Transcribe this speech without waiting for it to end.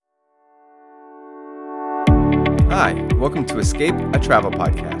Hi, welcome to Escape, a travel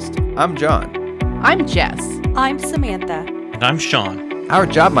podcast. I'm John. I'm Jess. I'm Samantha. And I'm Sean. Our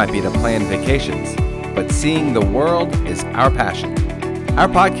job might be to plan vacations, but seeing the world is our passion. Our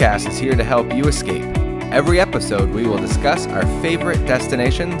podcast is here to help you escape. Every episode, we will discuss our favorite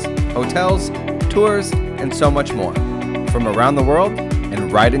destinations, hotels, tours, and so much more. From around the world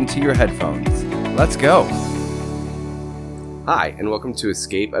and right into your headphones. Let's go. Hi, and welcome to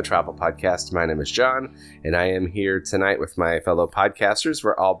Escape, a travel podcast. My name is John, and I am here tonight with my fellow podcasters.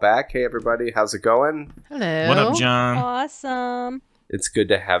 We're all back. Hey, everybody. How's it going? Hello. What up, John? Awesome. It's good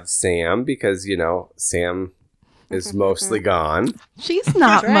to have Sam because, Sam is mostly gone She's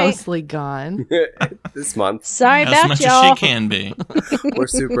not That's right. mostly gone. this month. Sorry As about much y'all. as she can be. We're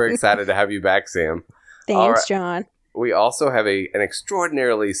super excited to have you back, Sam. Thanks, All right. John. We also have an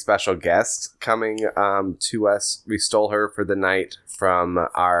extraordinarily special guest coming to us. We stole her for the night from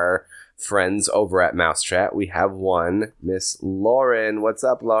our friends over at Mousetrap. We have one, Miss Lauren. What's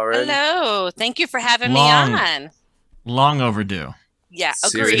up, Lauren? Hello. Thank you for having Long- me on. Long overdue. Yeah,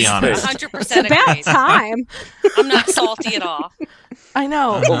 Seriously. agreed. To be honest. 100% It's about agreed. time. I'm not salty at all. I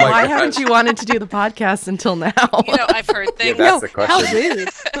know. Oh my Why God. haven't you wanted to do the podcast until now? You know, I've heard Yeah, things. that's the How question.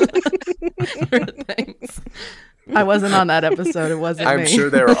 rude. Thanks. I wasn't on that episode. It wasn't I'm me. sure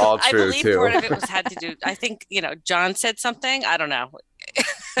they were all I true, believe too. part of it was had to do. I think John said something. I don't know.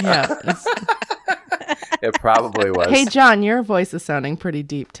 Yeah. It probably was. Hey, John, your voice is sounding pretty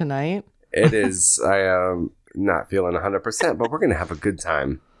deep tonight. It is. I am not feeling 100%, but we're going to have a good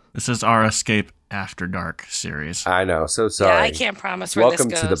time. This is our Escape After Dark series. I know. So sorry. Yeah, I can't promise where Welcome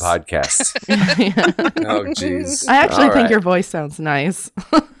this to the goes. podcast. Oh, jeez. I actually All think right. your voice sounds nice.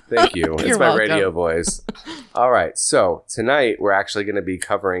 Thank you. It's You're my welcome. radio voice. All right. So tonight we're actually going to be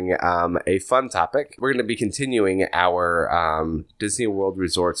covering a fun topic. We're going to be continuing our Disney World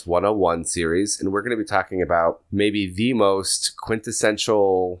Resorts 101 series, and we're going to be talking about maybe the most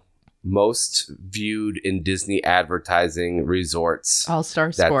quintessential, most viewed in Disney advertising resorts All-Star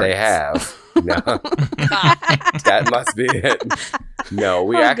that Sports. they have. No, that must be it. No,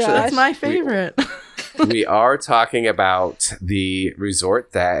 we Oh, actually gosh. That's my favorite. we are talking about the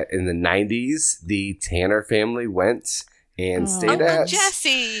resort that in the 90s the Tanner family went and Oh. stayed Uncle at.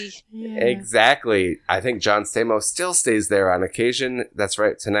 Jesse. Yeah. Exactly. I think John Stamos still stays there on occasion. That's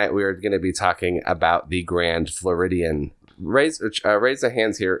right. Tonight we are going to be talking about the Grand Floridian. Raise a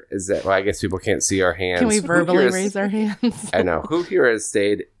hands here. Is that? Well, I guess people can't see our hands. Can we Who verbally here has- raise our hands? I know. Who here has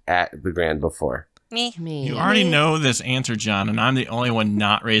stayed at the Grand before? Me. Me. You already know this answer, John, and I'm the only one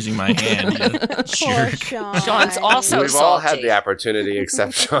not raising my hand. You Poor jerk. Sean. Sean's also We've all had salty. the opportunity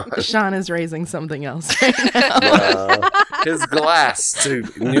except Sean. Sean is raising something else right now. His glass to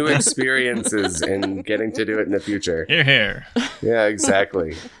new experiences and getting to do it in the future. Here. Yeah,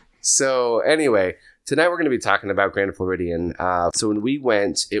 exactly. So anyway, tonight we're going to be talking about Grand Floridian. So when we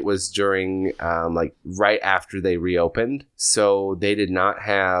went, it was during right after they reopened. So they did not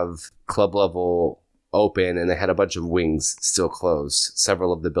have club level open, and they had a bunch of wings still closed.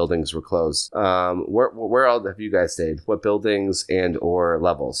 Several of the buildings were closed. Where all have you guys stayed? What buildings and or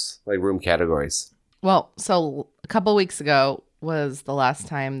levels, like room categories? Well, so a couple weeks ago was the last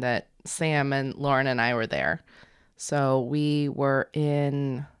time that Sam and Lauren and I were there. So we were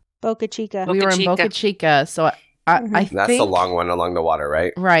in Boca Chica. we were in Chica. Boca Chica. So I That's think the long one along the water,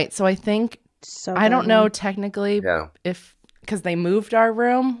 right? right. So I think So I don't good. know technically Yeah. if because they moved our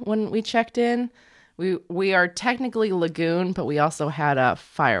room when we checked in. We are technically Lagoon, but we also had a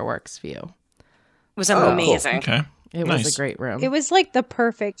fireworks view. It was Oh, cool. amazing. Okay. It was Nice. a great room. It was like the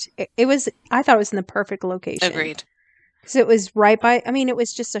perfect. It was. I thought it was in the perfect location. Agreed. Because it was right by. I mean, it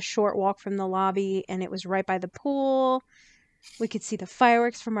was just a short walk from the lobby, and it was right by the pool. We could see the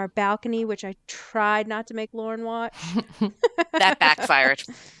fireworks from our balcony, which I tried not to make Lauren watch. That backfired.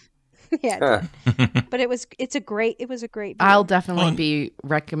 Yeah, it Huh. did. But it was. It was a great. View. I'll definitely Well- be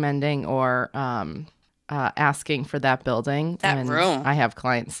recommending or asking for that building. That and room. I have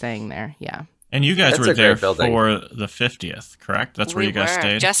clients staying there. Yeah. And you guys That's were a great there building. for the 50th, correct? That's where We you guys were.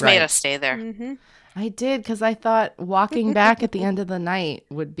 stayed? Jess Right. made us stay there. Mm-hmm. I did because I thought walking back at the end of the night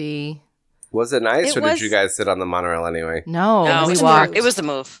would be Was it nice, It or was- did you guys sit on the monorail anyway? no. No, we it was, walked. it was the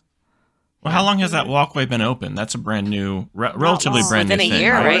move. Well, how long has that walkway been open? That's a brand new, relatively long. brand new Within a thing.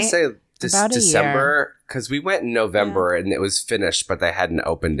 year, I right? want to right? say About a December, because we went in November and it was finished, but they hadn't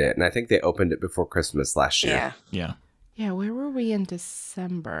opened it. And I think they opened it before Christmas last year. Yeah. Yeah. Yeah, where were we in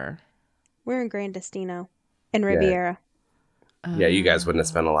December? We're in Gran Destino, in Riviera. Yeah, you guys wouldn't have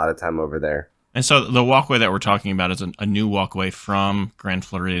spent a lot of time over there. And so the walkway that we're talking about is a new walkway from Grand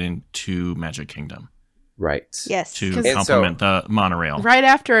Floridian to Magic Kingdom Right. Yes. to 'Cause- And so- complement the monorail. Right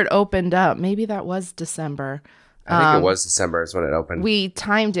after it opened up, maybe that was December. I think it was December is when it opened. We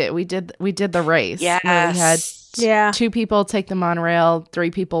timed it. We did the race. Yes. Where we had Yeah. 2 people take the monorail,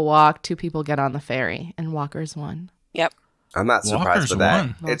 3 people walk, 2 people get on the ferry, and walkers won. Yep. I'm not surprised Walkers with that.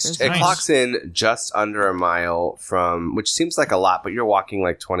 won. Walkers It won. clocks in just under a mile from, which seems like a lot, but you're walking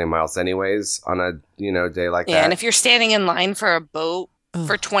like 20 miles anyways on a day like Yeah, that. and if you're standing in line for a boat Ugh.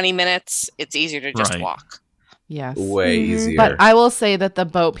 for 20 minutes, it's easier to just Right. walk. Yes. Way Mhm. easier. But I will say that the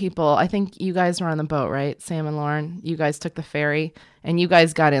boat people, I think you guys were on the boat, right? Sam and Lauren, you guys took the ferry and you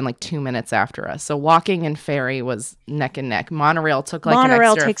guys got in like 2 minutes after us. So walking and ferry was neck and neck. Monorail took like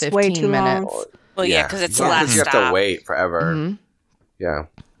Monorail an extra takes 15 way too long. minutes. Well, yeah, because it's the Well, last 'cause you have stop. to wait forever. Mhm. Yeah.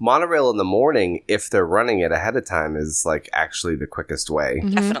 Monorail in the morning, if they're running it ahead of time, is like actually the quickest way.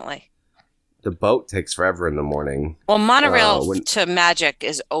 Mhm. Definitely. The boat takes forever in the morning. Well, monorail when- to Magic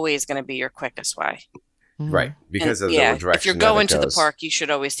is always going to be your quickest way. Mhm. Right. Because And, of yeah, the direction if you're that going it to the goes. park, you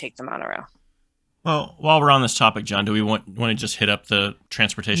should always take the monorail. Well, while we're on this topic, John, do we want to just hit up the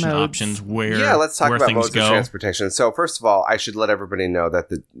transportation Modes. options where Yeah, let's talk where about things modes go? of transportation. So first of all, I should let everybody know that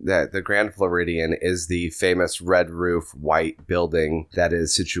the Grand Floridian is the famous red roof, white building that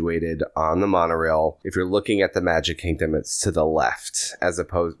is situated on the monorail. If you're looking at the Magic Kingdom, it's to the left, as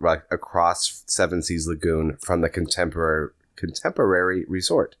opposed like across Seven Seas Lagoon from the contemporary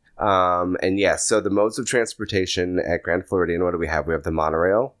resort. And yes, so the modes of transportation at Grand Floridian, what do we have? We have the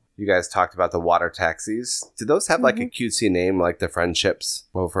monorail. You guys talked about the water taxis. Do those have like a cutesy name like the Friendships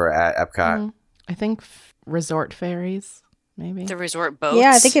over at Epcot? Mhm. I think resort ferries, maybe. The resort boats.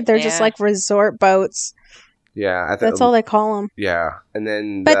 Yeah, I think they're just Yeah. like resort boats. Yeah, I think That's all they call them. Yeah, and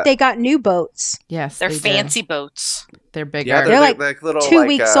then But they got new boats. Yes, They're they do. fancy boats. They're bigger. yeah, They're like little 2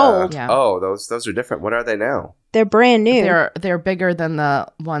 weeks old. Yeah. Oh, those are different. What are they now? They're brand new. They're bigger than the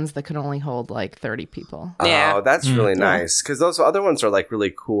ones that could only hold like 30 people, Yeah. Oh, that's Mm. really Yeah. nice because those other ones are like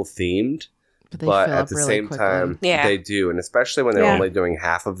really cool themed, but they but fill at up the really same quickly. time, Yeah. they do, and especially when they're Yeah. only doing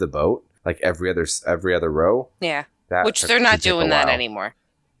half of the boat, like every other row. Yeah. That Which could they're not take a doing that while. anymore.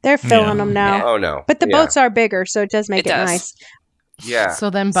 They're filling Yeah. them now. Yeah. Oh no, But the Yeah. boats are bigger, so it does make It it does. nice. Yeah. So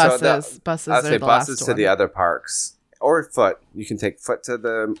then So buses, buses I'd are say the buses last to the one. other parks, or foot. You can take foot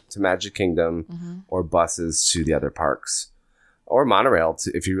to Magic Kingdom, Mhm. or buses to the other parks, or monorail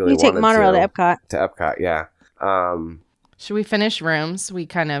if you really You take wanted monorail to Epcot. To Epcot, yeah. Should we finish rooms? We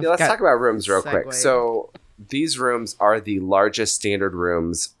kind of Yeah, let's got talk about rooms real quick. segued. So these rooms are the largest standard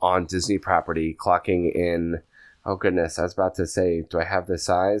rooms on Disney property, clocking in. Oh goodness, I was about to say, do I have the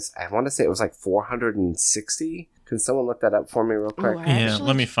size? I want to say it was like 460. Can someone look that up for me real quick? Ooh, I Yeah, actually-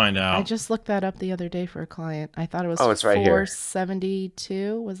 let me find out. I just looked that up the other day for a client. I thought it was Oh, it's right here.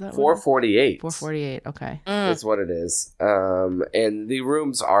 472. Was that 448. 448? Okay. Mm. Is what it is. And the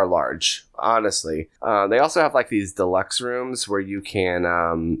rooms are large, honestly. They also have like these deluxe rooms where you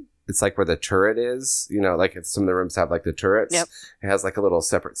can, it's like where the turret is, like some of the rooms have like the turrets. Yep. It has like a little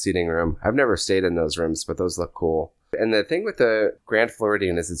separate seating room. I've never stayed in those rooms, but those look cool. And the thing with the Grand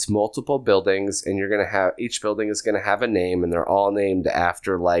Floridian is it's multiple buildings, and you're going to have, each building is going to have a name, and they're all named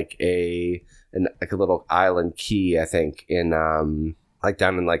after like a little island key, I think, in, like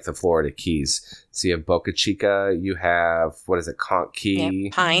down in like the Florida Keys. So you have Boca Chica, you have, what is it, Conch Key, Yeah.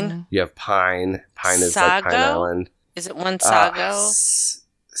 Pine. Mhm. you have Pine. Pine is like Pine Sago? Island. Is it one Uh, Sago?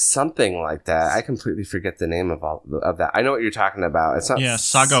 something like that. I completely forget the name of that. I know what you're talking about. It's not Yeah,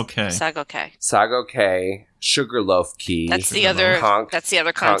 Sago K. Sago K. Sago K, Sugarloaf Key. That's the Sugarloaf. other. Conch- That's the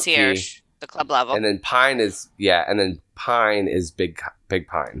other Conch Key. concierge. The club level. And then Pine is Big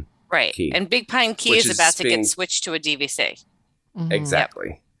Pine. Right. Key. And Big Pine Key Which is is about to being- get switched to a DVC. Mhm.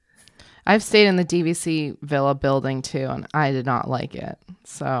 Exactly. I've stayed in the DVC Villa building too, and I did not like it.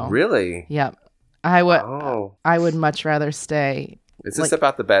 So Really? Yep. I would. Oh. I would much rather stay. Is this Like-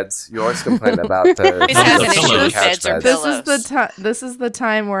 about the beds? You always complain about the Always have an issue couch with beds or beds. pillows. This is the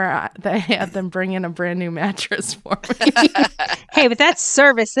time where they had them bring in a brand new mattress for me. Hey, but that's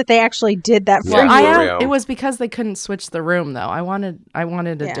service that they actually did that for Yeah. you. I- for real. It was because they couldn't switch the room though. I wanted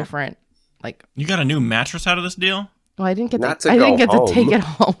a Yeah. different like. You got a new mattress out of this deal? Well, I didn't get Not to. to I didn't go get home. to take it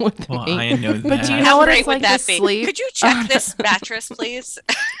home with Well, me. I know that. But do you know How what great it's would like that to be? sleep? Could you check this mattress, please?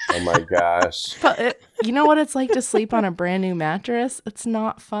 Oh my gosh. But you know what it's like to sleep on a brand new mattress? It's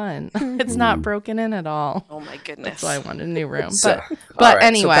not fun. It's not broken in at all. Oh my goodness. That's why I wanted a new room. So- But all right,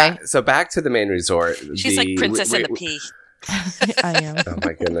 anyway, so back to the main resort. She's like Princess and the Pea. I am. Oh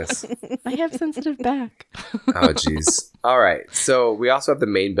my goodness. I have sensitive back. Oh jeez. All right. So we also have the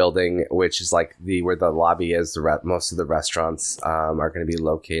main building, which is like where the lobby is. Most of the restaurants are going to be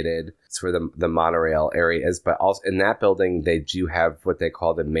located. It's where the monorail area is. But also in that building, they do have what they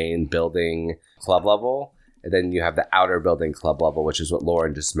call the main building club level. And then you have the outer building club level, which is what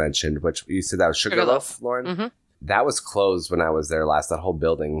Lauren just mentioned, which you said that was Sugarloaf, Sugarloaf. Lauren? Mhm. that was closed when I was there last. That whole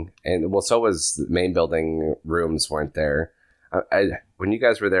building, and well, so was the main building. Rooms weren't there. When you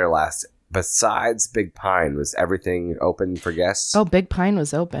guys were there last, besides Big Pine, was everything open for guests? Oh, Big Pine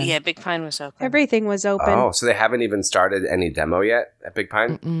was open. Yeah, Big Pine was open. Everything was open. Oh, so they haven't even started any demo yet at Big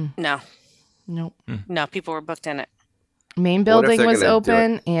Pine? Mm-mm. No, Nope. no, people were booked in it. Main What if building they're was gonna do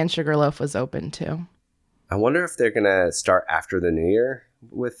open and Sugarloaf was open too. I wonder if they're gonna start after the New Year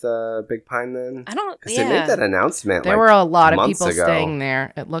with Big Pine then. I don't. Because they made Yeah, that announcement. There like, were a lot of months people ago. staying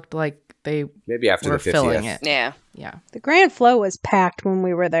there. It looked like they maybe after were the 50th. filling it. yeah. Yeah. The Grand Flow was packed when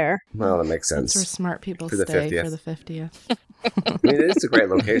we were there. Well, that makes That's where sense. smart people For the stay 50th. for the 50th. I mean, it is a great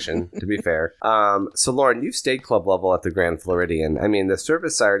location, to be fair. So, Lauren, you've stayed club level at the Grand Floridian. I mean, the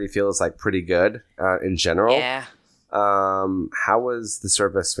service already feels like pretty good in general. Yeah. How was the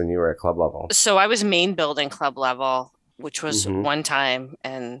service when you were at club level? So I was main building club level, which was Mhm. one time,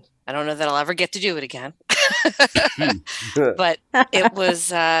 and I don't know that I'll ever get to do it again. But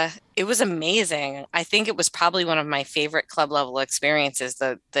it was amazing. I think it was probably one of my favorite club level experiences.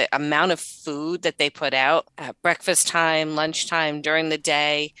 The amount of food that they put out at breakfast time, lunchtime, during the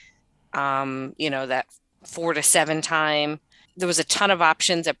day, that 4 to 7 time. There was a ton of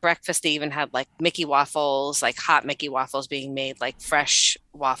options at breakfast. They even had like Mickey waffles, like hot Mickey waffles being made, like fresh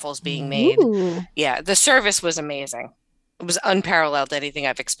waffles being made. Ooh. Yeah, the service was amazing. It was unparalleled to anything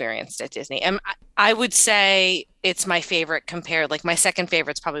I've experienced at Disney. And I would say it's my favorite compared, like my second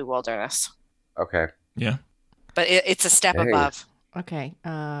favorite's probably Wilderness, Okay. Yeah. but it's a step Dang. above. Okay.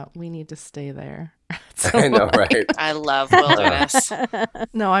 We need to stay there. I know, right? I love Wilderness.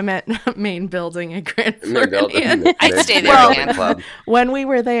 No, I meant main building at Grand Main building. Floridian. I'd stay there Well, again. Club. When we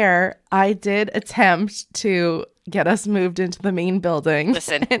were there, I did attempt to get us moved into the main building.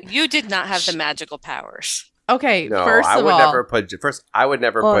 Listen, you did not have the magical powers. Okay, No, first I of would all, never put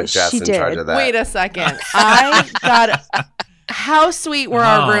Well, put Jess she in charge did. of that. wait a second. I got. How sweet were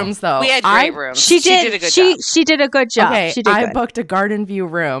our Oh. rooms, though? We had great rooms. She did. a good she job. she did a good job. Okay, She did I good. booked a garden view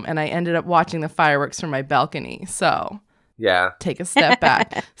room, and I ended up watching the fireworks from my balcony. So Yeah. take a step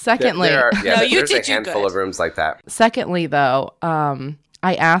back. Secondly, No, you there's a did do handful good. of rooms like that. Secondly, though,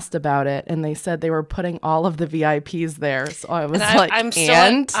 I asked about it, and they said they were putting all of the VIPs there. So I was And like,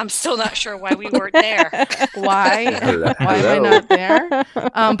 I'm still not sure why we weren't there. why? Hello. Why am I not there?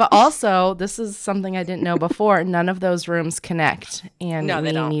 But also, this is something I didn't know before. None of those rooms connect, and No, they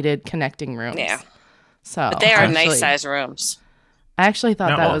we don't. needed connecting rooms. Yeah. So, But they are actually- nice size rooms. I actually thought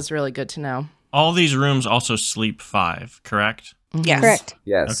Now, that all- was really good to know. All these rooms also sleep 5, correct? Mhm. Yes. Correct.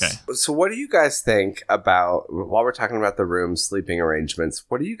 Yes. Okay. So, what do you guys think about, while we're talking about the room sleeping arrangements,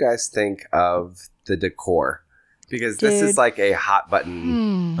 what do you guys think of the decor? Because this is Dude. like a hot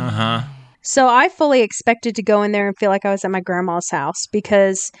button. Hmm. Uh-huh. So I fully expected to go in there and feel like I was at my grandma's house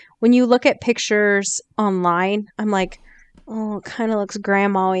because when you look at pictures online, I'm like, oh, it kind of looks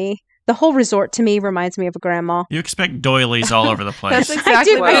grandma-y. The whole resort to me reminds me of a grandma. You expect doilies all over the place. That's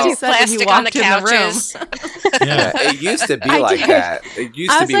exactly do- what I you do. said when you Plastic on the walked in the room. couches. Yeah. Yeah, it used to be I like did. that. It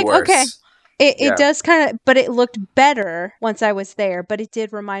used I to was be like, worse. okay. It Yeah. does kind of, but it looked better once I was there, but it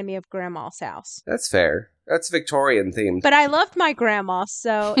did remind me of grandma's house. That's fair. That's Victorian themed. But I loved my grandma,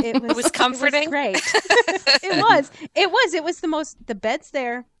 so it was, was comforting? great. It was the beds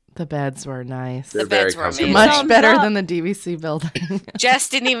there. The beds were nice. They're The beds very were comfortable. amazing. Much Thumbs better up. than the DVC building. Jess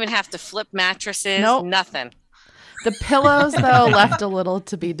didn't even have to flip mattresses. Nope. Nothing. The pillows, though, left a little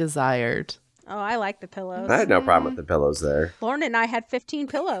to be desired. Oh, I like the pillows. I had no problem with the pillows there. Lauren and I had 15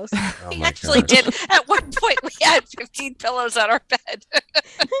 pillows. Oh We my actually gosh. did. At one point, we had 15 pillows on our bed.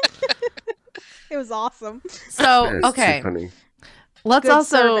 It was awesome. So, That is too okay, funny. let's Good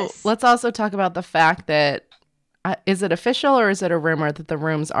also service. talk about the fact that is it official or is it a rumor that the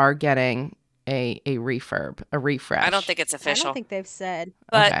rooms are getting a refurb, a refresh? I don't think it's I official, don't think they've said.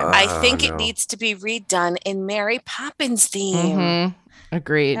 but Okay. I think no. it needs to be redone in Mary Poppins theme. Mhm.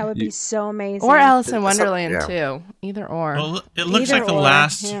 Agreed. That would You- be so amazing. Or Alice in Some- Wonderland yeah. too. Either or. Well, it looks Either like the or,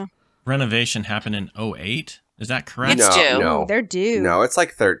 last yeah. renovation happened in 2008. Is that correct? It's due. No, They're due. no, it's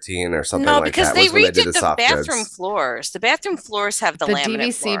like 13 or something No, like because that. they was when did redid the soft bathroom goods. floors. The bathroom floors have the, the laminate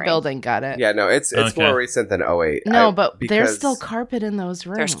DVC flooring. building got it. Yeah, no, it's Okay. more recent than 08. No, but there's because- still carpet in those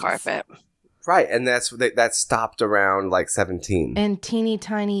rooms. There's carpet. Right, and that stopped around like 17. And teeny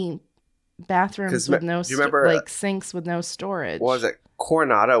tiny 'Cause bathrooms with no do you remember, like sinks with no storage. What was it?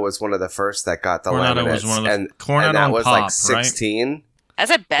 Coronado was one of the first that got the Coronado laminates, was one of the and Coronado that and was Pop, like right? 16. Has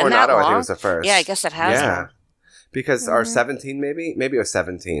it been Coronado, that I long? think, was the first. Yeah, I guess it has. Yeah, been. because or 17 maybe it was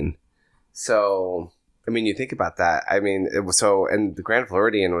 17. So I mean, you think about that. I mean, it was so, and the Grand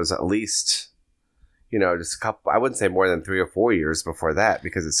Floridian was at least, just a couple. I wouldn't say more than 3 or 4 years before that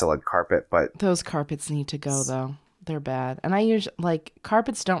because it still had carpet. But Those carpets need to go though. They're bad. And I usually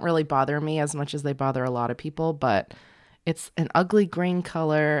carpets don't really bother me as much as they bother a lot of people, but it's an ugly green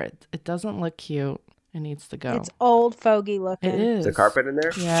color. It doesn't look cute. It needs to go. It's old fogey looking. It is. the carpet in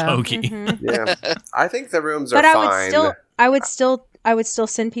there, Yeah. Fogey. yeah. I think the rooms are But fine. I would still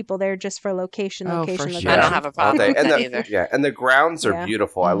send people there just for location. Oh, for Location. sure. I don't have a All problem day. with And that the either. yeah, and the grounds are Yeah.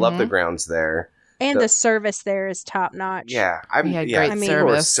 beautiful. I love the Mhm. grounds there. And the service there is top notch. Yeah, We had great people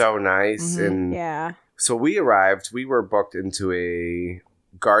service. were so nice, Mhm. and Yeah. so we arrived. We were booked into a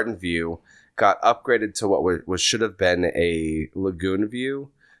garden view, got upgraded to what was should have been a lagoon view,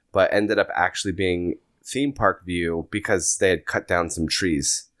 but ended up actually being theme park view because they had cut down some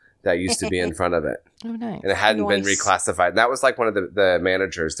trees that used to be in front of it, Oh, nice. and it hadn't been Nice. reclassified. And that was like one of the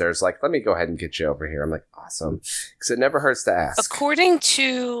managers there's like, let me go ahead and get you over here. I'm like, awesome, because it never hurts to ask. According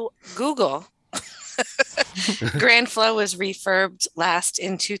to Google, Grand Flow was refurbed last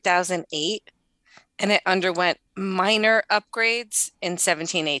in 2008 and it underwent minor upgrades in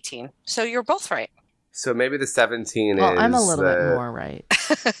 17-18. So you're both right. So maybe the 17 Well, is I'm a little bit the- more right.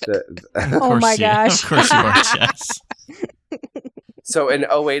 Oh my gosh. Of course you are, Jess. So in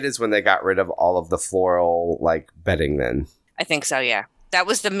 08 is when they got rid of all of the floral like bedding. Then I think so, yeah. That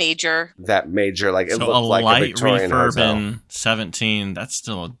was the major. that major like it So a looked like a light Victorian refurb hotel. in 17. That's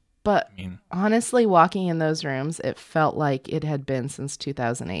still, But I mean, honestly, walking in those rooms, it felt like it had been since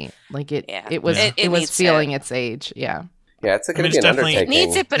 2008. Like it Yeah. was Yeah. it was needs feeling its age. Yeah. Yeah, it's I going mean, to be it's an definitely- undertaking. It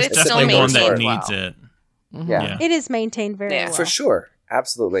needs it, but it's it's still definitely one that maintained needs well. it. Mhm. Yeah. It is maintained very Yeah. well. For sure,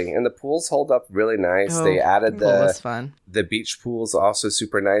 absolutely. And the pools hold up really nice. Oh, They added Pool was the fun. beach pools also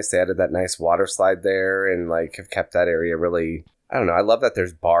super nice. They added that nice water slide there and like have kept that area really. I don't know. I love that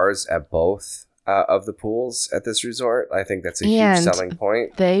there's bars at both of the pools at this resort. I think that's a huge And selling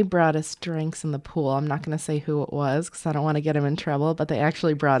point. They brought us drinks in the pool. I'm not going to say who it was because I don't want to get him in trouble, but they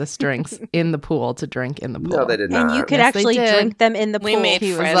actually brought us drinks in the pool to drink in the pool. No, they did not. And you could Yes, they actually did. drink them in the We pool. made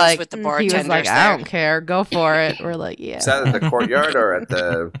He was friends like- with the He bartenders was like, there. I don't care. Go for it. We're like, yeah. Is that at the courtyard or at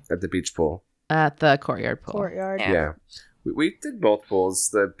the beach pool? At the courtyard pool. courtyard. Yeah. Yeah. We did both pools.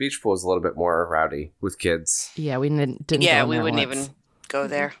 The beach pool is a little bit more rowdy with kids. Yeah, we didn't Yeah, go in we there wouldn't once. even go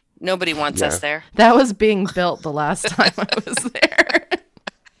there. Nobody wants Yeah. us there. That was being built the last time I was there.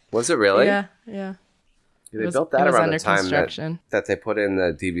 Was it really? Yeah, yeah. They It was- built it that was around under the time construction. that they put in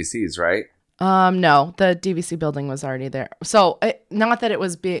the DVCs, right? No, the DVC building was already there. So not that it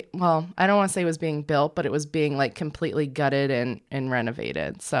was well, I don't want to say it was being built, but it was being like completely gutted and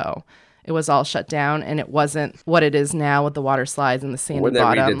renovated. So it was all shut down and it wasn't what it is now with the water slides and the sandy When they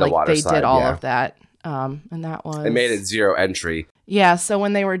bottom. redid the Like water they slide, did all yeah. of that. And that was They made it zero entry. Yeah, so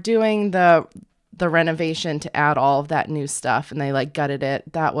when they were doing the renovation to add all of that new stuff and they like gutted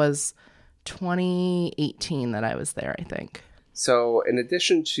it, that was 2018 that I was there, I think. So, in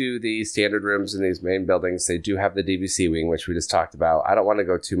addition to the standard rooms in these main buildings, they do have the DVC wing, which we just talked about. I don't want to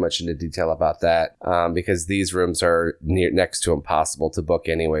go too much into detail about that because these rooms are next to impossible to book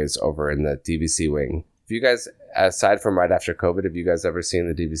anyways over in the DVC wing. Have you guys, aside from right after COVID, have you guys ever seen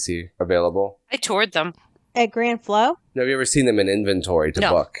the DVC available? I toured them. At Grand Flow? No, have you ever seen them in inventory to No.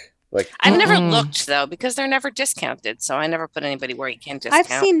 book? Like, I've never Mm-mm. looked though because they're never discounted. So I never put anybody where you can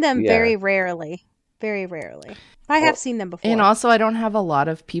discount. I've seen them Yeah. very rarely. Very rarely. I have seen them before. And also I don't have a lot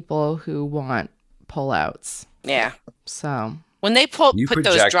of people who want pullouts. Yeah. So, When they You put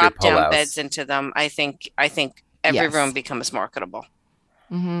those project your drop down pullouts. beds into them, I think every Yes. room becomes marketable.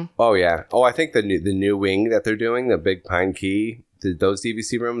 mhm. oh yeah, I think the new wing that they're doing, the Big Pine Key, those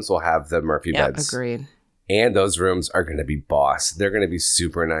DVC rooms will have the Murphy Yeah, beds, Agreed. and those rooms are going to be boss. They're going to be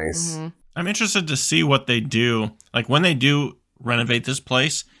super nice. Mhm. I'm interested to see what they do. Like when they do renovate this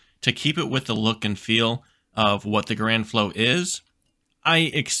place to keep it with the look and feel of what the Grand Flow is. I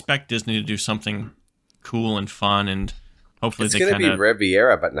expect Disney to do something cool and fun, and hopefully It's they going to kind be of.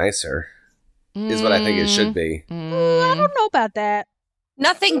 Riviera, but nicer, is what I think it should be. I Mm, don't know about that.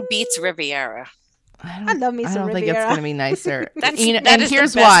 Nothing beats Riviera. I love me I some don't think it's Riviera. going to be nicer. That's You know, that and is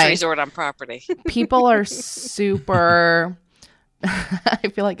here's the best why. resort on property. People are super I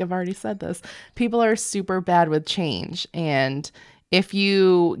feel like I've already said this. People are super bad with change, and if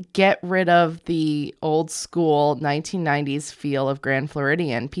you get rid of the old school 1990s feel of Grand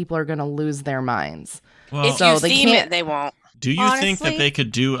Floridian, people are going to lose their minds. Well, If So you they theme can't- it, they won't. do you think that honestly- they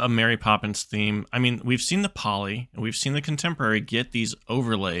could do a Mary Poppins theme? I mean, we've seen the Poly, and we've seen the Contemporary get these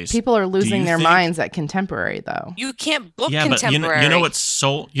overlays. People are losing you their think- minds at contemporary, though. You can't book yeah, but contemporary. you know what's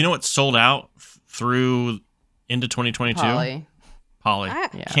sold? You know what's sold out through into 2022? Polly. Poly. Ah,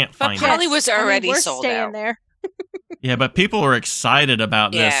 Yeah. Can't But find Poly it. was I mean, already we're sold staying out. there. Yeah, but people were excited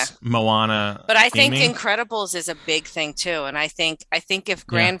about this Moana. But I think theming. Incredibles is a big thing too, and I think if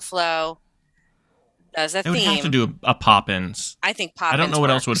Grand Flow does a They would theme, have to do a Pop-Ins. I think Pop-Ins I don't know what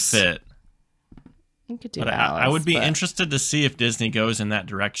else would works. You fit. could do But Alice, I would be but- interested to see if Disney goes in that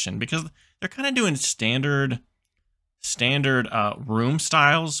direction because they're kind of doing standard room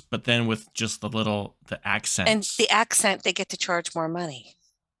styles, but then with just the accents. And the accent, they get to charge more money.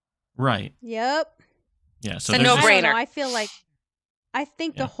 right. Yep. Yeah. So It's a there's no-brainer. just- I don't know. I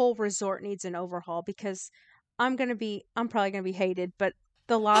think Yeah. the whole resort needs an overhaul because I'm probably gonna be hated, but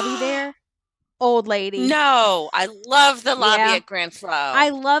the lobby there, old lady. No, I love the lobby Yeah. at Grand Flow. I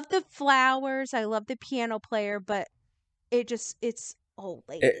love the flowers. I love the piano player, but it's old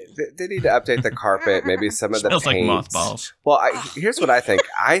lady. They need to update the carpet, maybe some of the smells like paint. mothballs. Well, here's what I think.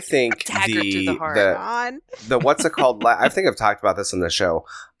 I think Dagger through the heart. On. the what's it called? I think I've talked about this on the show.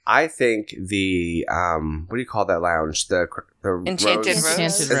 I think the what do you call that lounge? The Enchanted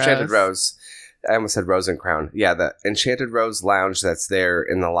Rose. Enchanted Rose. I almost said Rose and Crown. Yeah, the Enchanted Rose lounge that's there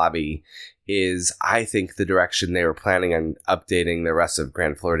in the lobby is, I think, the direction they were planning on updating the rest of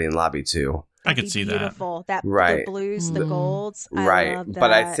Grand Floridian lobby to. I could see that. Beautiful. That Right. The blues, the Mm. golds. Right. I love that.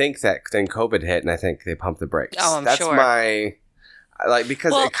 But I think that then COVID hit and I think they pumped the brakes. Oh, I'm That's sure. my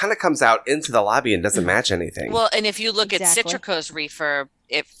because Well- it kind of comes out into the lobby and doesn't match anything. Well, and if you look Exactly. at Citrico's refurb,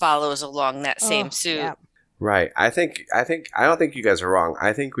 it follows along that same suit. Yeah. Right. I don't think you guys are wrong.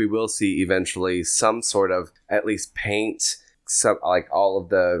 I think we will see eventually some sort of at least paint, some like all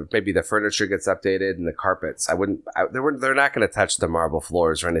of maybe the furniture gets updated and the carpets. They're not going to touch the marble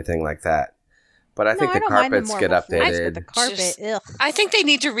floors or anything like that. But I think the don't mind the carpets get marble floors, but updated. the carpet, Just- ugh. I think they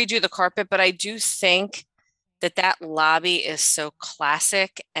need to redo the carpet, but I do think that lobby is so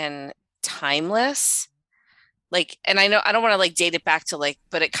classic and timeless. Like, and I know I don't want to like date it back to like,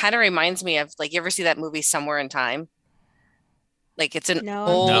 but it kind of reminds me of like, you ever see that movie Somewhere in Time? Like it's an No,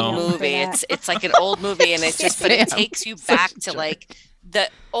 old No. movie. For that. It's like an old movie, and it's just, but it Damn. takes you Such back a to jerk. like the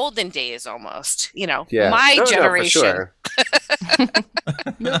olden days almost. You know, Yeah. my No, for generation. sure.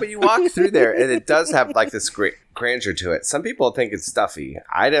 No, but you walk through there and it does have like this great grandeur to it. Some people think it's stuffy.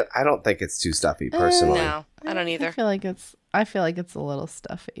 I don't think it's too stuffy personally. No, I don't either. I feel like it's a little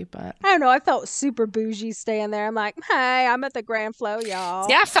stuffy, but I don't know. I felt super bougie staying there. I'm like, hey, I'm at the Grand Flow, y'all.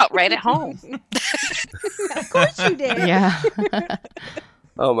 Yeah, I felt right at home. Of course you did. yeah.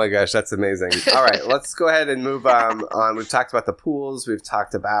 Oh my gosh, that's amazing. All right, let's go ahead and move on. We've talked about the pools. We've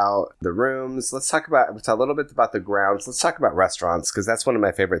talked about the rooms. We've talked a little bit about the grounds. Let's talk about restaurants because that's one of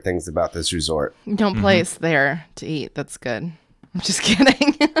my favorite things about this resort. Don't place there to eat. That's good. I'm just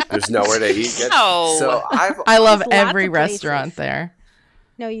kidding. There's nowhere to eat. Yet. No. So I love There's lots every of places. restaurant there.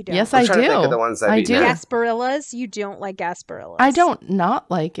 No, you don't. Yes, I'm I trying to think do. of the ones I've I eaten do. at. Gasparillas, you don't like Gasparillas. I don't not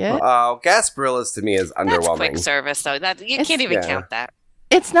like it. Gasparillas to me is That's underwhelming. quick service though. That you It's- can't even yeah. count that.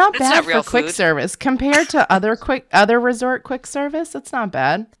 It's not That's bad not real for quick food. service compared to other resort quick service. It's not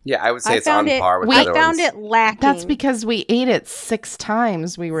bad. Yeah, I would say I it's on found it. par with I other found ones. it lacking. That's because we ate it 6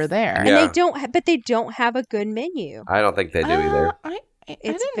 times we were there. and Yeah. they don't. But they don't have a good menu. I don't think they do either. I It's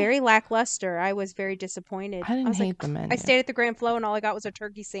didn't- very lackluster. I was very disappointed. I didn't was hate like, the menu. I stayed at the Grand Flow and all I got was a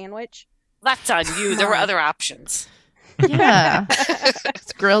turkey sandwich. That's on you. There were other options. Yeah.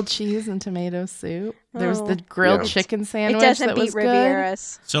 It's grilled cheese and tomato soup. There was the Oh. grilled Yeah. chicken It sandwich doesn't that beat was good.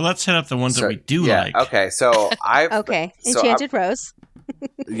 Rivieras. So let's hit up the ones that we do yeah, like. Okay, so I've Okay, so Enchanted Rose.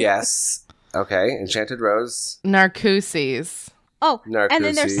 yes. Okay, Enchanted Rose, Narcoossee's. Oh, and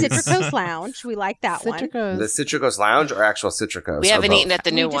then there's Narcoossee's. Citricos Lounge. We like that one. Citricos. the Citricos Lounge or actual Citricos? We or haven't both? eaten at the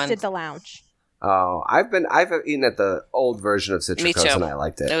We new just one. did the lounge. Oh, I've eaten at the old version of Me Citricos too. and I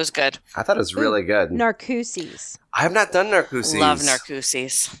liked It it. was good. I thought it was really good. Narcoossee's. I have not done Narcoossee's. Love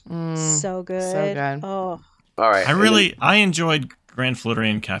Narcoossee's. Mm. So good. so good. Oh, All right, I enjoyed Grand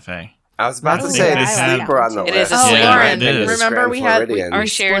Floridian Cafe. I was about I to think say they the had- sleeper on the It list. is a Oh, sleeper. Lauren, It is. remember Grand we had Floridian. Our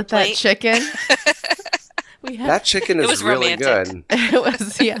shared split that plate. chicken? We had That chicken It is was really romantic. good. it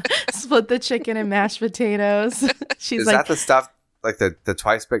was split the chicken and mashed potatoes. She's Is like that the stuffed, like the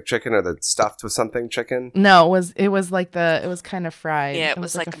twice baked chicken or the stuffed with something chicken? no, it was kind of fried. Yeah, it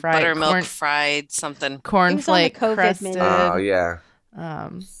was like a a fried buttermilk fried something. It was on the cornflake COVID crusted. menu. Oh yeah,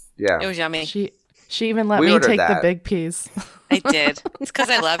 Um, yeah. It was yummy. she even let We me ordered take the that. big piece. I did. It's because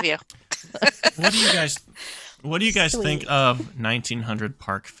I love you. What do you guys Sweet. think of 1900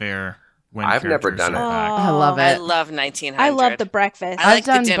 Park Fair? When I've never characters done are it. back? I love I it. love 1900. I love the breakfast. I like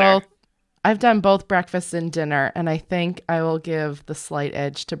the dinner. I've done both breakfast and dinner, and I think I will give the slight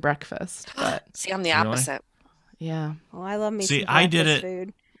edge to breakfast. But See, I'm the Really? opposite. yeah, Oh, I love me See, some I did breakfast it-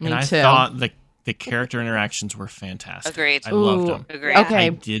 food. me And I too. thought the character interactions were fantastic. Agreed. I loved Ooh. them. Agreed. Yeah. Okay. I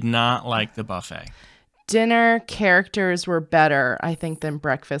did not like the buffet. dinner characters were better, I think, than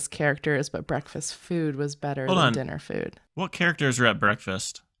breakfast characters, but breakfast food was better Hold than on. dinner food. What characters are at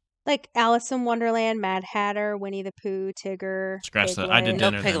breakfast? Like Alice in Wonderland, Mad Hatter, Winnie the Pooh, Tigger. Scratch that. Piglet. I did No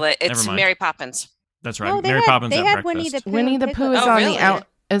dinner. Piglet. Then. It's Never mind. Mary Poppins. That's right. No, they Mary had, Poppins they at had breakfast. Winnie the Pooh. Winnie and the Pooh Piglet. is Oh, on really? the out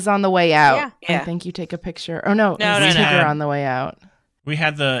is on the way out. Yeah. I think you take a picture. Oh no, No, it's no, Tigger no. on the way out. We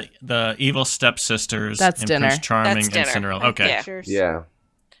had the evil stepsisters. That's and dinner. Prince Charming That's and dinner. Cinderella. Okay. Yeah. Pictures. Yeah.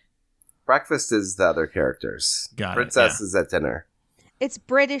 Breakfast is the other characters. Got it, Princess yeah. is at dinner. It's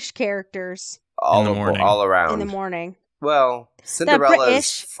British characters All, the morning. all around. in the morning. Well, Cinderella's.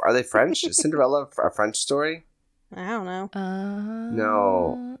 British. Are they French? Is Cinderella a French story? I don't know.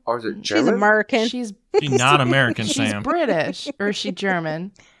 No. Or is it German? She's American. She's She's not American, she's Sam. British, or is she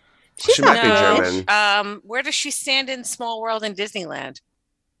German? She's She not might be No. German. Where does she stand in Small World in Disneyland?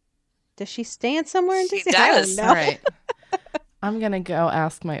 Does she stand somewhere in She Disney? I does. don't know. All right. I'm gonna go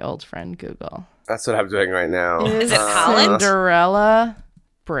ask my old friend Google. That's what I'm doing right now. Is it Holland? Cinderella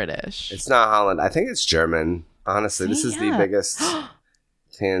British? It's not Holland. I think it's German. Honestly, this is the Yeah. biggest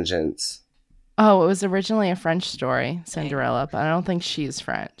tangent. Oh, it was originally a French story, Cinderella, but I don't think she's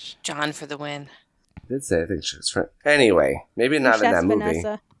French. John for the win. I did say I think she was French. Anyway, maybe not in That's that movie.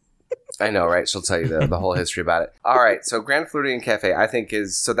 Vanessa. I know, right? She'll tell you the whole history about it. All right, so Grand Floridian Cafe, I think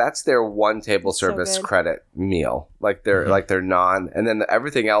that's their one table So service good. credit meal, like their non, and then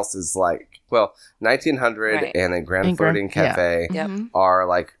everything else is like 1900 Right. and then Grand And Grand- Floridian Cafe Yep. Mhm. are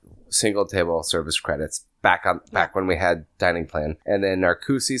like single table service credits. Back when we had dining plan, and then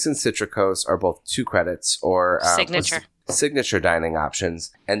Narcoossee's and Citricos are both 2 credits or signature dining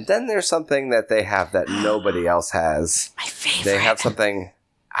options. And then there's something that they have that nobody else has. My favorite. They have something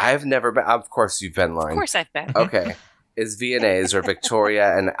I've never been. Of course, you've been, Lauren. Of course I've been. Okay. Is V&A's or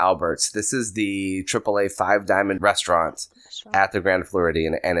Victoria and Albert's. This is the AAA 5-diamond restaurant at the Grand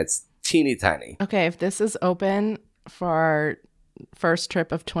Floridian, and it's teeny tiny. Okay, if this is open for our first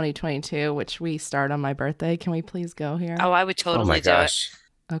trip of 2022, which we start on my birthday, can we please go here? Oh, I would totally Oh my do gosh.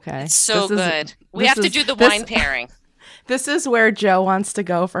 Okay. it. It's so This is- good. We this have to is- do the this- wine pairing. This is where Joe wants to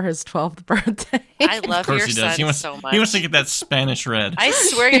go for his 12th birthday. I Of love course your he son does. He wants, so much. he wants to get that Spanish red. I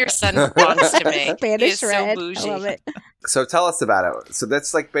swear your son belongs to me. He is Spanish so red. bougie. I love it. So tell us about it. So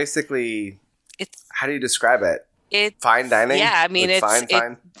that's like basically, It's how do you describe it? it. Fine dining? Yeah, I mean, Like it's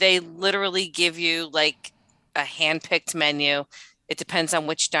fine. they literally give you like a hand-picked menu. It depends on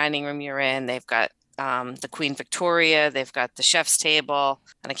which dining room you're in. They've got the Queen Victoria, they've got the chef's table,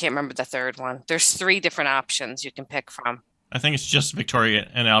 and I can't remember the third one. There's 3 different options you can pick from. I think it's just Victoria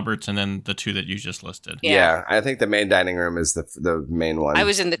and Albert's, and then the 2 that you just listed. Yeah. I think the main dining room is the main one. I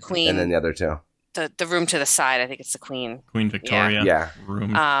was in the Queen, and then the other 2. the room to the side. I think it's the Queen. Queen Victoria Yeah.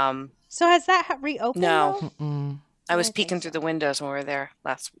 room. So has that reopened? No. though? Mm-mm. I was I think peeking so. through the windows when we were there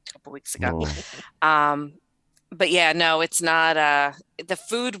last week, a couple weeks ago. Oh. But yeah, no, it's not. The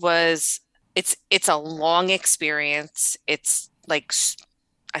food was. It's a long experience. It's like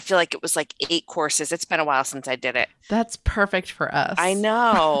I feel like it was like 8 courses. It's been a while since I did it. That's perfect for us. I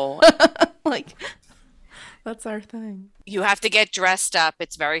know. Like, that's our thing. You have to get dressed up.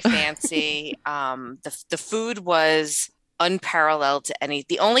 It's very fancy. The food was unparalleled to any.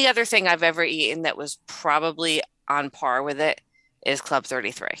 The only other thing I've ever eaten that was probably on par with it is Club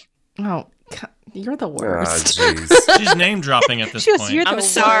 33. Oh, God, you're the Oh, worst. jeez. She's name dropping at this She was- point. you're I'm the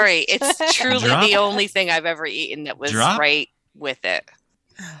sorry. worst. It's truly Drop? the only thing I've ever eaten that was Drop? right with it.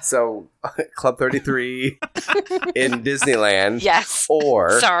 So, Club 33 in Disneyland Yes.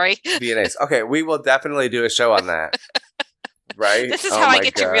 or Sorry. V&A's. Okay, we will definitely do a show on that. Right? This is Oh how I my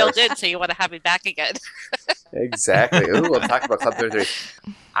get you reeled gosh. in, so you want to have me back again. Exactly. Ooh, we'll talk about Club 33.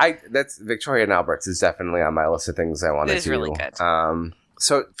 That's Victoria and Albert's is definitely on my list of things I want to do. It is really good.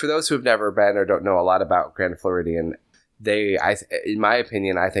 So for those who've never been or don't know a lot about Grand Floridian, in my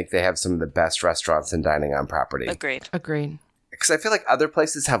opinion, I think they have some of the best restaurants and dining on property. Agreed. Agreed. Because I feel like other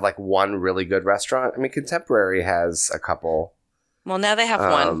places have like one really good restaurant. I mean, Contemporary has a couple. Well, now they have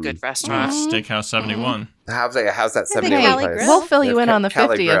one good restaurant. Steakhouse 71. How's that Yeah, the 71 Cali place? Grill. We'll fill They you have in on the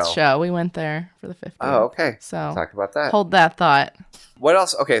Cali 50th Grill. show. We went there for the 50th. Oh, okay. So Talk about that. hold that thought. What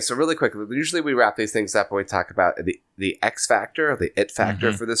else? Okay, so really quick, usually we wrap these things up when we talk about the X factor, the it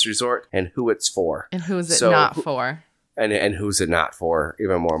factor for this resort, and who it's for, And who is it So not who- for? and who's it not for,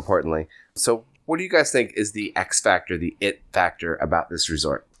 even more importantly. So, what do you guys think is the X factor, the it factor about this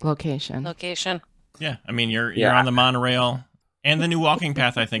resort? Location. Location. Yeah, I mean, you're Yeah. on the monorail, and the new walking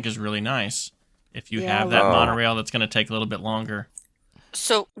path, I think, is really nice. If you Yeah, have that Oh. monorail, that's going to take a little bit longer.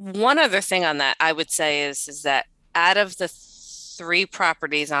 So one other thing on that I would say is that out of the 3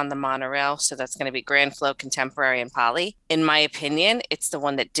 properties on the monorail. So that's going to be Grand Flow, Contemporary, and Poly. In my opinion, it's the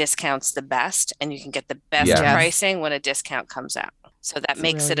one that discounts the best, and you can get the best Yes. pricing when a discount comes out. So that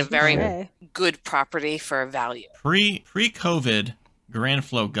makes really it a very Okay. good property for a value. Pre-COVID, Grand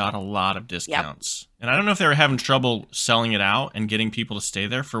Flow got a lot of discounts. And I don't know if they were having trouble selling it out and getting people to stay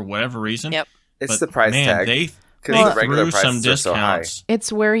there for whatever reason. Yep. It's But, the price man, tag. They Because the regular threw some prices are so high. discounts.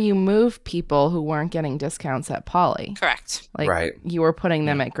 It's where you move people who weren't getting discounts at Poly. Correct. Like Right. you were putting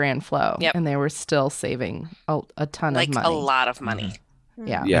them at Grand Flow, Yep. and they were still saving a ton Like of money. a lot of money.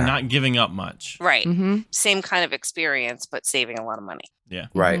 Yeah. Yeah. And not giving up much. Right. Mm-hmm. Same kind of experience, but saving a lot of money. Yeah.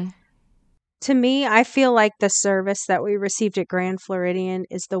 Right. To me, I feel like the service that we received at Grand Floridian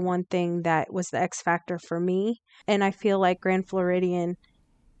is the one thing that was the X factor for me. And I feel like Grand Floridian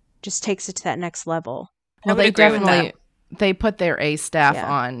just takes it to that next level. Well, I would they agree with definitely they put their A staff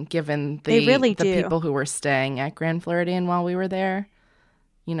Yeah. on, given They the really the do. people who were staying at Grand Floridian while we were there.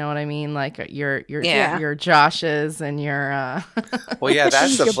 You know what I mean? Like your Yeah. your Joshes and your Well, yeah,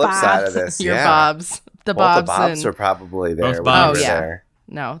 that's the Your flip side of Bobs. this. your yeah. Bobs, the Well, Bobs, the Bobs and were probably there. Both when Bobs. we were Oh, yeah. there.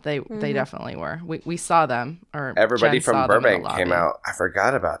 no, they Mhm. definitely were. We saw them, or Everybody Jen from saw them in the Burbank came lobby. out. I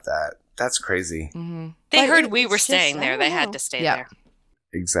forgot about that. That's crazy. Mm-hmm. They But heard we it's were just- staying I there. don't They know. had to stay Yeah. there.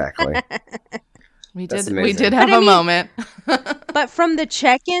 Exactly. We That's did. We amazing. did have But I a mean- moment. But from the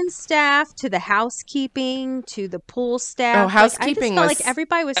check-in staff to the housekeeping to the pool staff, Oh, like, housekeeping I just felt was- like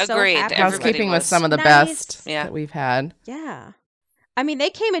everybody was so Agreed. happy. Everybody Housekeeping was was some of the nice. best Yeah. that we've had. Yeah. I mean, they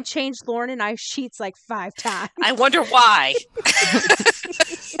came and changed Lauren and I's sheets like 5 times. I wonder why.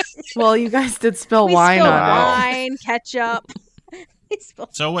 Well, you guys did spill We wine spilled on it. wine, ketchup. We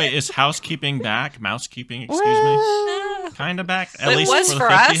spilled- So wait, is housekeeping back? Mousekeeping, excuse me. Well, Kind of back. At It least was for for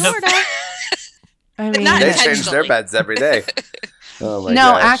the us. 50th. Sorta. I mean, Not They intentionally. change their beds every day. Oh my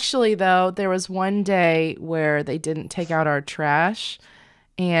no, gosh. actually, though, there was one day where they didn't take out our trash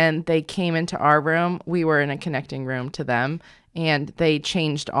and they came into our room. We were in a connecting room to them, and they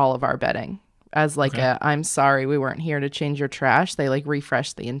changed all of our bedding as like Okay. I'm sorry, we weren't here to change your trash. They like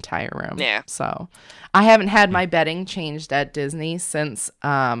refreshed the entire room. Yeah. So I haven't had my bedding changed at Disney since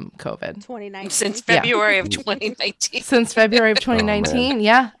COVID. 2019. Since Yeah. February of 2019. Since February of 2019.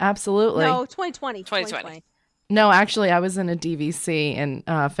 Yeah, absolutely. No, 2020. 2020. No, actually, I was in a DVC in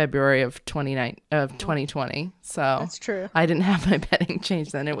February of 2020. So That's true. I didn't have my bedding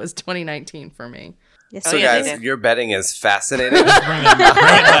changed then. It was 2019 for me. Yes, So, Oh, yeah, they guys, did. your bedding is fascinating. Bring it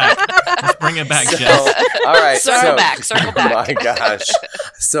back. Let's bring it back, So, Jess. all right. Circle back, circle back. My gosh.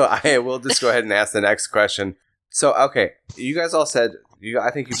 So I will just go ahead and ask the next question. So, okay, you guys all said, I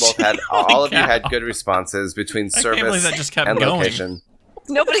think you both had, all of you had good responses between I can't believe service that just kept and going. location.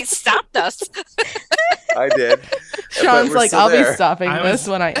 Nobody stopped us. I did. But Sean's we're like, still I'll be there. stopping I this was-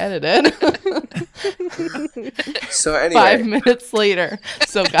 when I edit it. So anyway, 5 minutes later.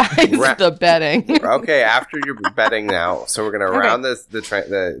 So guys, Ra- the bedding. okay, after your bedding now, so we're gonna Okay. round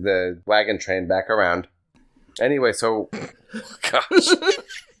the wagon train back around. Anyway, so gosh,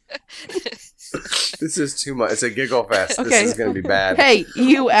 this is too much. It's a giggle fest. Okay. This is gonna be bad. Hey,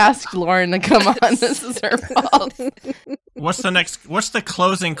 you asked Lauren to come on. This is her fault. What's the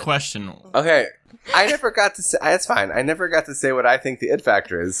closing question? Okay, I never got to say. That's fine. I never got to say what I think the it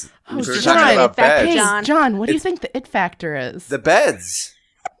factor is. Oh, We were John, talking about it factor- beds. Hey, John. John, what do you It's- think the it factor is? The beds.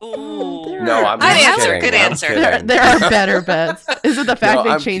 Ooh. there No, I'm Good just answer, kidding. good I'm answer. kidding. there are better beds. Is it the fact No, they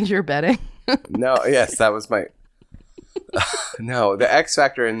I'm- change your bedding? No, yes, that was my. No, the X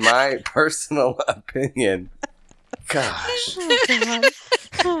factor, in my personal opinion. Gosh, Oh,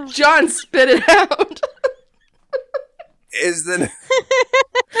 God. John, spit it out. is the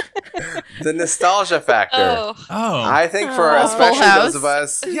nostalgia factor. Oh, Oh, I think for Oh. especially Full House. those of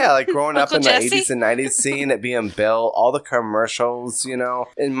us, yeah, like growing up Uncle in the Jesse? 80s and 90s, seeing it being built, all the commercials,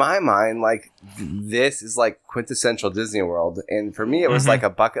 in my mind, like this is like quintessential Disney World. And for me, it was Mhm. like a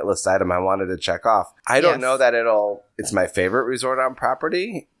bucket list item I wanted to check off. I don't Yes. know that it's my favorite resort on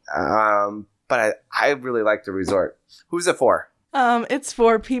property, but I really like the resort. Who's it for? It's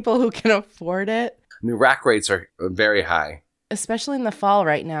for people who can afford it, I mean, rack rates are very high. especially in the fall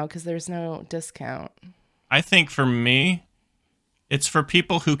right now because there's no discount. I think for me, it's for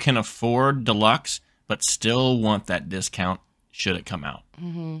people who can afford deluxe but still want that discount should it come out.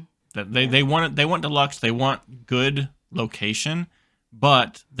 Mm-hmm. That they want it. They want deluxe. They want good location,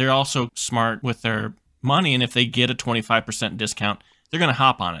 but they're also smart with their money. And if they get a 25% discount, they're going to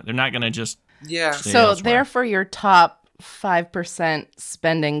hop on it. They're not going to just. Yeah. Stay So elsewhere. they're for your top 5%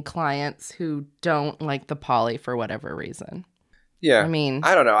 spending clients who don't like the Poly for whatever reason. Yeah. I mean,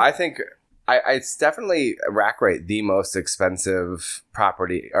 I don't know. I think it's definitely rack rate the most expensive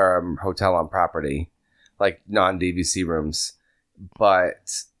property or hotel on property, like non-DVC rooms.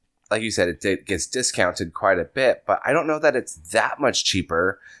 but like you said, it gets discounted quite a bit. But I don't know that it's that much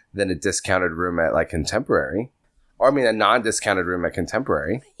cheaper than a discounted room at like Contemporary, or I mean a non-discounted room at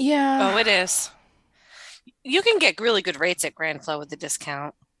Contemporary. Yeah. Oh, it is. You can get really good rates at Grand Flow with the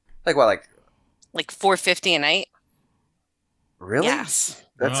discount. Like what? Like $450 a night. Really? Yes.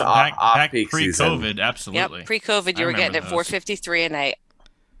 That's Well, off peak season. pre-COVID, absolutely. Yep. Pre-COVID, you I were getting remember at those. $453 a night.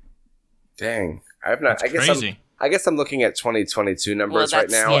 Dang, I've not. That's I guess crazy. I guess I'm looking at 2022 numbers Well, right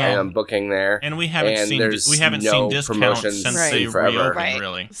that's- now, yeah. and I'm booking there. And we haven't And seen there's no seen discounts promotions since Right. they forever. reopened, Right.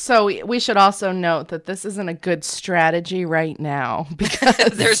 really. So we should also note that this isn't a good strategy right now because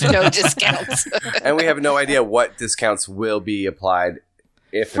There's no discounts. And we have no idea what discounts will be applied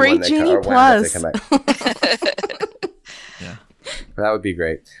if Free and when Genie they come, or when Plus. they come back. Yeah. That would be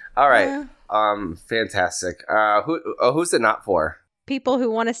great. All right, Yeah. fantastic. Who's it not for? People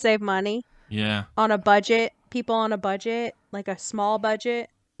who want to save money Yeah. on a budget, people on a budget, like a small budget.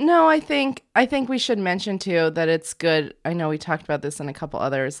 No, I think we should mention too that it's good. I know we talked about this in a couple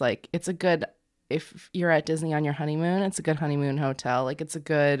others. Like it's a good if you're at Disney on your honeymoon, it's a good honeymoon hotel. Like it's a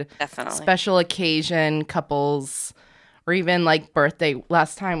good Definitely. special occasion, couples, or even like birthday.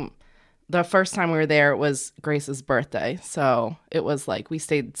 The first time we were there, it was Grace's birthday. So it was like we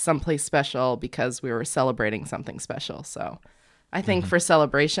stayed someplace special because we were celebrating something special. So I think for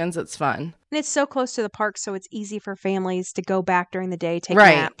celebrations, it's fun. And it's so close to the park, so it's easy for families to go back during the day, take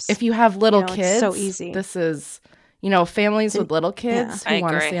Right. naps. If you have little You know, it's kids, so easy. this is, families with little kids I who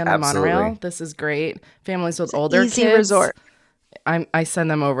want to agree. stay on the Absolutely. monorail. This is great. Families with It's an older easy kids. resort. I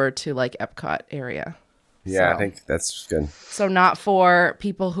send them over to like Epcot area. Yeah, So- I think that's good. So not for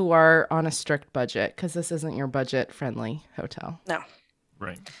people who are on a strict budget because this isn't your budget friendly hotel.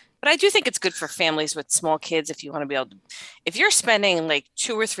 Right. But I do think it's good for families with small kids if you want to be able to, if you're spending like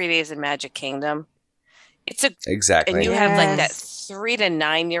 2 or 3 days in Magic Kingdom, Exactly. and you have like that Yes. 3 to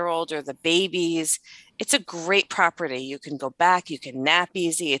 9-year-old or the babies, it's a great property. You can go back, you can nap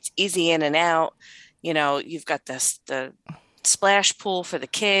easy, it's easy in and out. You've got the splash pool for the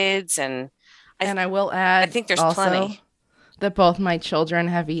kids, and I will add, I think there's also plenty. that both my children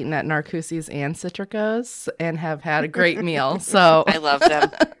have eaten at Narcoossee's and Citrico's and have had a great meal. So I love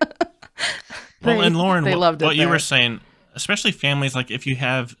them. Well, and Lauren, they loved it what you there. were saying, especially families, like if you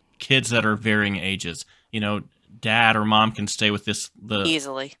have kids that are varying ages, dad or mom can stay with the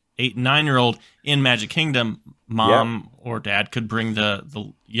Easily. 8, 9-year-old in Magic Kingdom. Mom or dad could bring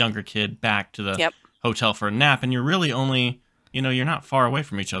the younger kid back to the Yep. hotel for a nap, and you're really only, you're not far away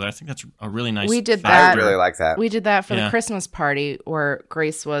from each other. I think that's a really nice. We did I that. really like that. We did that for the Yeah. Christmas party where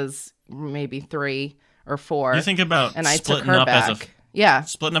Grace was maybe 3 or 4. You think about and I took splitting her up back.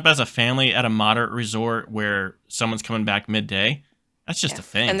 splitting up as a family at a moderate resort where someone's coming back midday. That's just a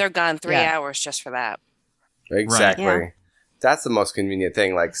thing. And they're gone 3 Yeah. hours just for that. Exactly. Yeah. That's the most convenient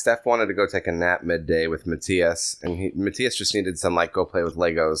thing. Like Steph wanted to go take a nap midday with Matthias, and Matthias just needed some like go play with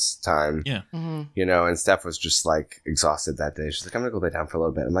Legos time. Yeah. Mhm. And Steph was just like exhausted that day. She's like, I'm gonna go lay down for a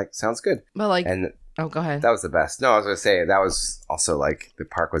little bit. I'm like, sounds good. But like, And oh, go ahead. that was the best. No, I was gonna say that was also like the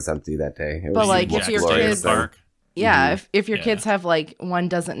park was empty that day. It But, was like, the if most your glorious kids- thing. Park. Yeah, Mhm. if your Yeah. kids have like one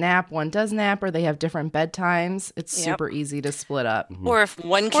doesn't nap, one does nap, or they have different bedtimes, it's Yep. super easy to split up. Mhm. Or if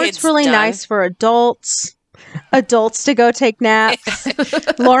one Or kid's it's really done, nice for adults to go take naps.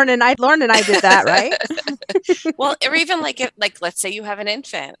 Lauren and I did that, right? well, or even like let's say you have an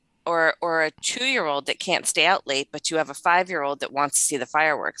infant or a 2-year-old that can't stay out late, but you have a 5-year-old that wants to see the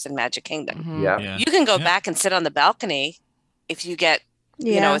fireworks in Magic Kingdom. Mhm. Yeah. Yeah. You can go Yeah. back and sit on the balcony if you get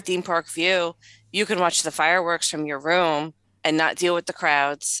Yeah. a theme park view. You can watch the fireworks from your room and not deal with the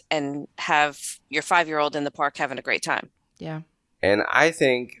crowds and have your 5-year-old in the park having a great time. Yeah. And I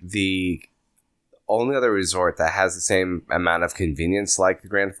think the only other resort that has the same amount of convenience like the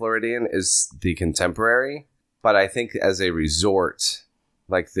Grand Floridian is the Contemporary. But I think as a resort,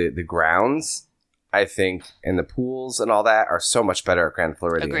 like the grounds, I think, and the pools and all that are so much better at Grand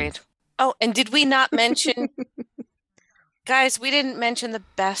Floridian. Agreed. Oh, and did we not mention, guys, we didn't mention the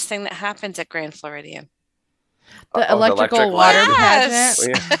best thing that happens at Grand Floridian. The Oh, electrical electric water light. Yes!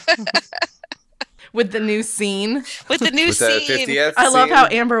 pageant with the new scene. With the new With the scene. 50th I love scene. how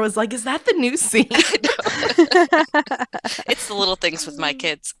Amber was like, "Is that the new scene?" It's the little things with my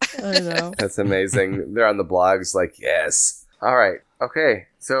kids. I know. That's amazing. They're on the blogs like, yes. All right. Okay.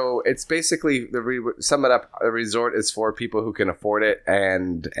 So it's basically, sum it up, a resort is for people who can afford it,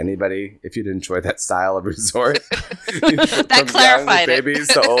 and anybody, if you'd enjoy that style of resort. That clarified it. Babies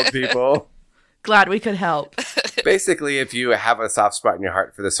to old people. Glad we could help. Basically, if you have a soft spot in your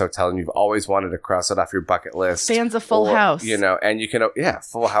heart for this hotel and you've always wanted to cross it off your bucket list. Fans of Full or, House. And you can,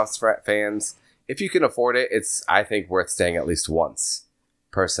 Full House fans. if you can afford it, it's, I think, worth staying at least once,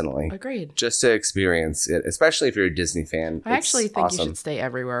 personally. Agreed. Just to experience it, especially if you're a Disney fan. I actually think awesome. you should stay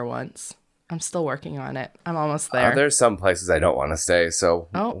everywhere once. I'm still working on it. I'm almost there. There's some places I don't want to stay, so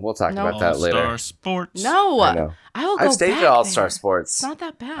we'll talk about that later. All-Star Sports. No, I know. I will go I've stayed back at All-Star there. Sports. It's not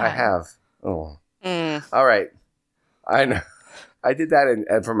that bad. I have. Oh. Mm. All right. I know. I did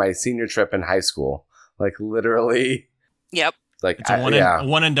that for my senior trip in high school. Like, literally. Yep. Like, It's a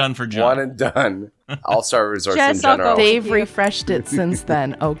one and done for John. One and done. All-Star resorts in Jess, I'll go general. with They've you. refreshed it since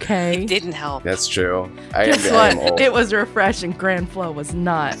then, okay? It didn't help. That's true. Guess I what? am old. It was refreshed and Grand Flow was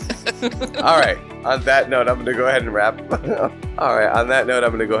not. All right. On that note, I'm going to go ahead and wrap. All right. On that note, I'm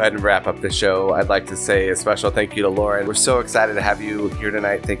going to go ahead and wrap up the show. I'd like to say a special thank you to Lauren. We're so excited to have you here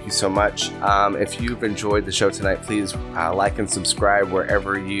tonight. Thank you so much. If you've enjoyed the show tonight, please like and subscribe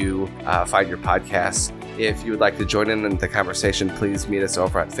wherever you find your podcasts. If you would like to join in the conversation, please meet us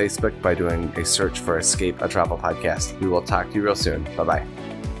over on Facebook by doing a search for Escape a Travel Podcast. We will talk to you real soon. Bye-bye.